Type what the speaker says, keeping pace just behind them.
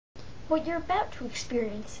What you're about to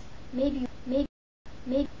experience may be weird.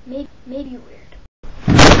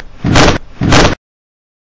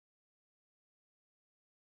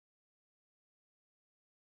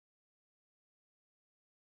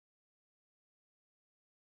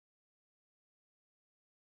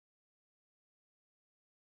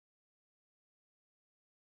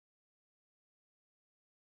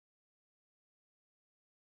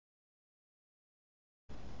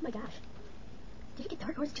 Oh my gosh. Did it get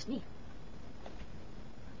dark or is it just me?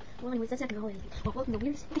 Well, anyways, that's not gonna hold anything. Well, welcome to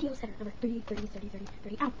Weirdest Videos Ever, number 30.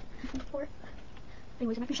 Ow! Or,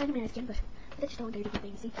 anyways, I'm not gonna shine my eyes again, but that's just all I'm gonna do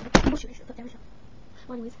thing, you see? Oh, shoot, I should flip down myself.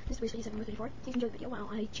 Well, anyways, this is Weirdest Videos Ever, number 34. Please enjoy the video while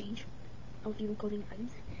I change a few clothing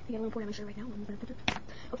items. I got a little point on my shirt right now.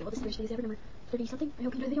 Okay, well, this is Weirdest Videos Ever, number 30 something. I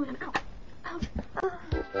hope you enjoy the video, and I'm out.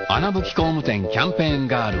 穴吹き工務店キャンペーン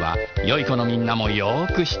ガールは良い子のみんなもよ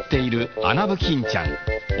ーく知っている穴吹きんちゃん。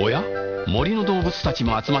おや、森の動物たち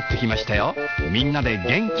も集まってきましたよ。みんなで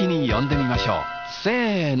元気に呼んでみましょう。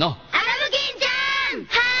せーの。穴吹きんちゃん、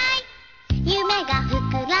はい。夢が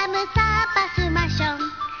膨らむサーパスマション、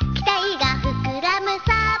期待が膨らむ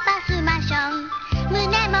サーパスマション、胸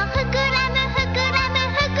も膨ら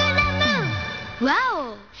むわ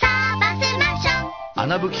お、サーパスマション。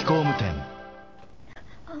穴吹き工務店。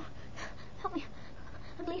Oh, help me.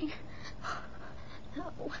 I'm bleeding. Oh.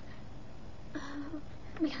 Oh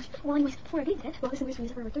my gosh. Well, anyways, before I get into that, well, this is the Weirdest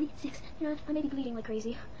Videos Ever, number 36. You know, I may be bleeding like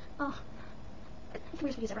crazy. Oh. It's the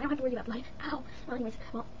Weirdest Videos Ever. I don't have to worry about blood. Ow. Well, anyways,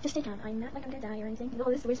 well, just stay calm. I'm not like I'm gonna die or anything. No,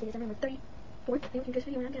 this is the Weirdest Videos Ever, number 34. I hope you this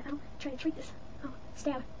video and I'm gonna, try to treat this. Oh,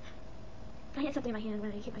 stab. I had something in my hand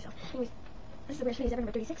when I hit myself. Anyways, this is the Weirdest Videos Ever,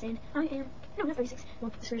 number 36, and I am, no, not 36.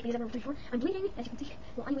 Well, this is the Weirdest Videos Ever, number 34. I'm bleeding, as you can see.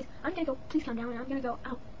 Well, anyways, I'm gonna go, please calm down, and I'm gonna go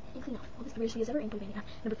out and clean off. Well, this is the Weirdest Videos Ever, and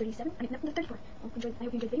number 37, number 34. Well, I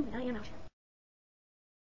hope you enjoyed the video, and I am out.